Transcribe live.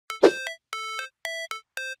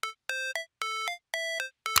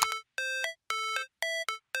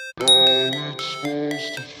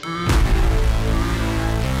Never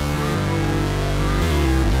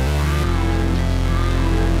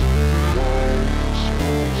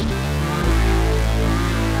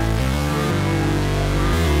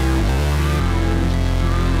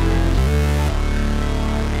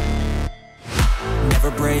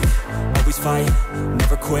break, always fight,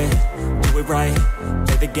 never quit, do it right,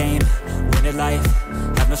 play the game, win it life,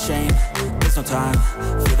 have no shame, there's no time,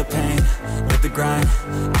 feel the pain, live the grind,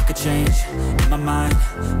 I could change, in my mind,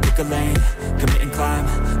 pick a lane, commit and climb,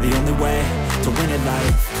 the only way to win it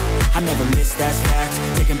life. I never miss, that's fact,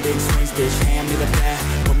 taking big swings, bitch, hand me the bat,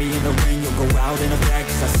 put me in the ring, you'll go out in a bag,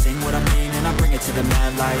 cause I sing what I mean and I bring it to the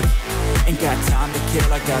mad light. Ain't got time to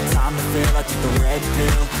kill, I got time to feel, I took the red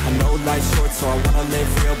pill, I know life's short so I wanna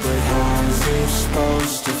live real, but how's it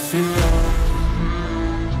supposed to feel?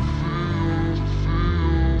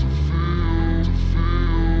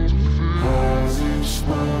 How's it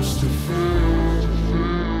supposed to feel?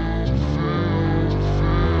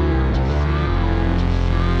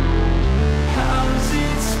 How's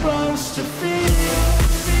it supposed to feel?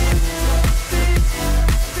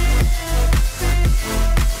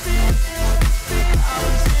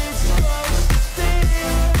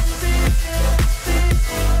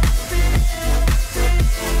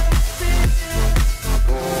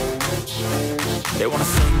 They wanna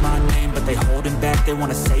say my name, but they holding back. They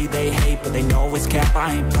wanna say they hate, but they know it's cap.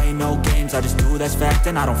 I ain't play no games, I just do that's fact.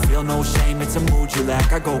 And I don't feel no shame, it's a mood you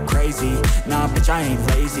lack. I go crazy, nah bitch I ain't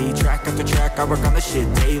lazy. Track after track, I work on the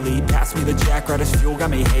shit daily. Pass me the jack, right as fuel,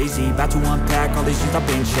 got me hazy. About to unpack all these things I've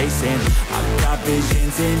been chasing. I've got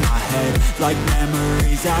visions in my head, like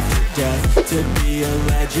memories after death. To be a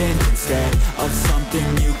legend instead of something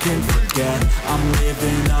you can forget. I'm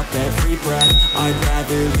living up every breath, I'd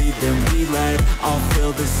rather lead than be led. I'll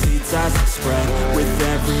fill the seats as I spread with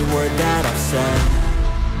every word that I've said.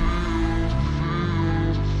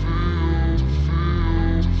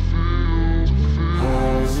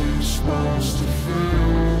 How's it supposed to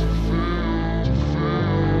feel?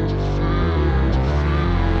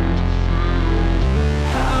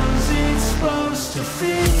 How's it supposed to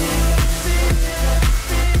feel?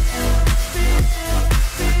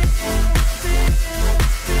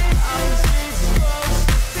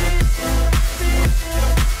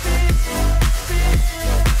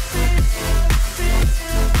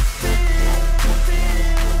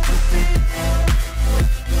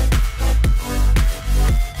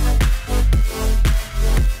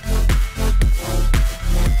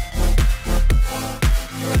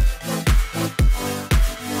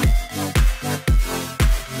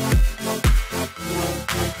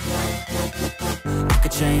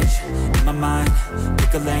 Change in my mind,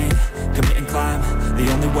 pick a lane, commit and climb, the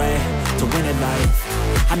only way to win at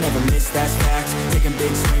life. I never miss, that's fact, taking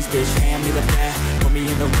big swings, bitch, hand me the bat, put me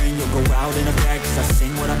in the ring, you'll go out in a bag, cause I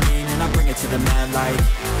sing what I mean and I bring it to the mad light.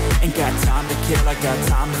 Ain't got time to kill, I got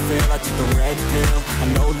time to feel, I took the red pill, I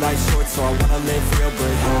know life's short so I wanna live real,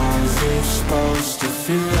 but how's it supposed to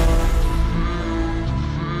feel?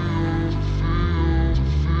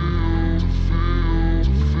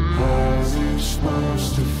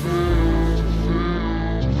 Supposed to feel?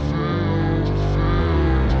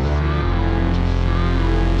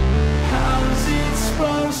 How's it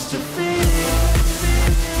supposed to feel? How's it supposed to feel?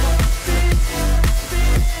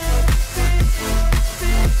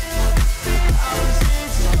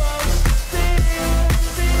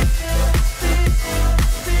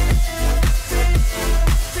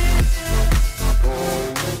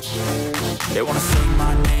 They wanna say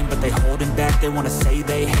my name, but they holding back. They wanna say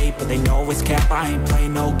they hate, but they know it's cap. I ain't play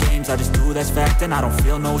no games, I just do that's fact. And I don't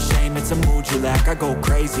feel no shame, it's a mood you lack. I go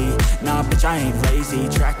crazy, nah bitch I ain't lazy.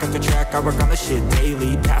 Track after track, I work on the shit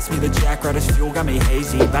daily. Pass me the jack, right as fuel, got me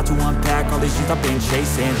hazy. About to unpack all these things I've been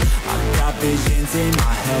chasing. I've got visions in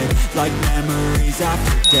my head, like memories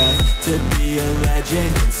after death. To be a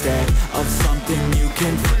legend instead of something you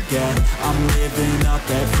can forget. I'm living up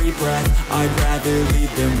every breath, I'd rather lead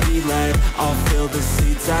than be led. I'll fill the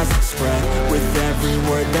seats as I spread with every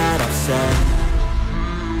word that I've said.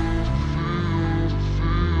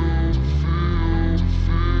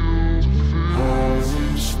 How's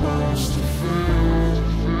it supposed to feel?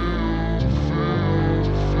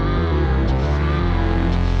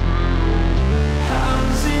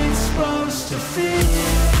 How's it supposed to feel?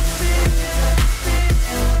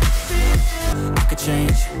 I could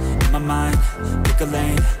change in my mind, pick a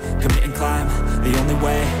lane, commit and climb, the only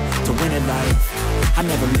way to win at life. I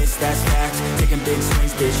never miss, that's fact, taking big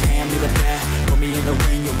swings, bitch, hand me the bat, put me in the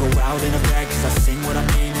ring, you'll go out in a bag, cause I sing what I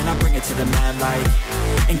mean and I bring it to the mad light.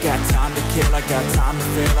 Ain't got time to kill, I got time to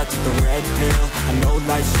feel, I took the red pill. I know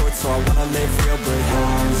life's short, so I wanna live real, but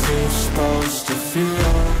how's it supposed to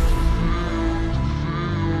feel?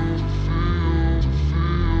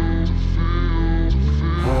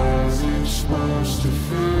 How's it supposed to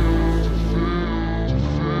feel?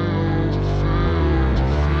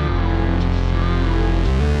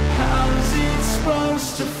 How's it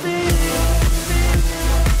supposed to feel?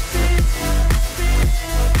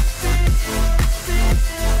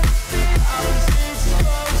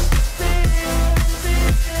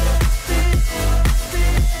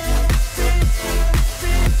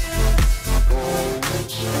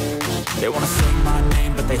 They wanna sing my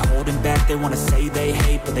name, but they holding back. They wanna say they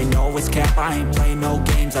hate, but they know it's cap. I ain't playing no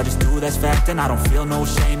games, I just do, that's fact. And I don't feel no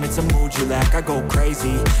shame, it's a mood you lack. I go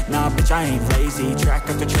crazy, nah bitch I ain't lazy. Track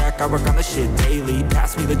after track, I work on the shit daily.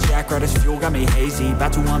 Pass me the jack, right as fuel, got me hazy.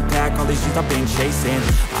 About to unpack all these things I've been chasing.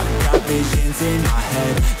 I've got visions in my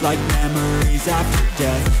head, like memories after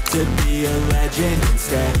death. To be a legend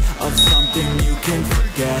instead of something you can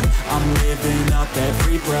forget. I'm living up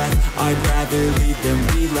every breath, I'd rather lead than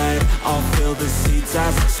be led. I'll fill the seats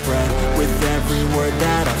as I spread with every word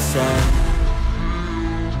that I've said.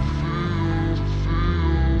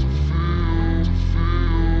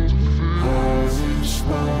 How's it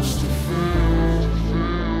supposed to feel?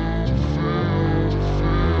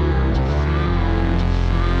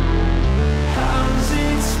 How's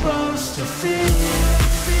it supposed to feel?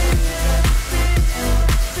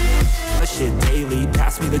 Shit daily,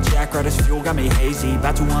 pass me the jack, right as fuel, got me hazy.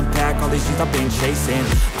 About to unpack all these things I've been chasing.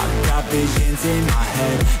 I've got visions in my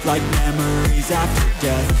head, like memories after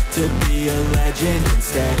death. To be a legend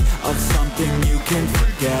instead of something you can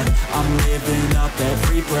forget. I'm living up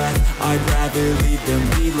every breath, I'd rather lead than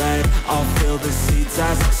be led. I'll fill the seats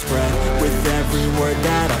as I spread with every word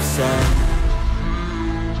that I've said.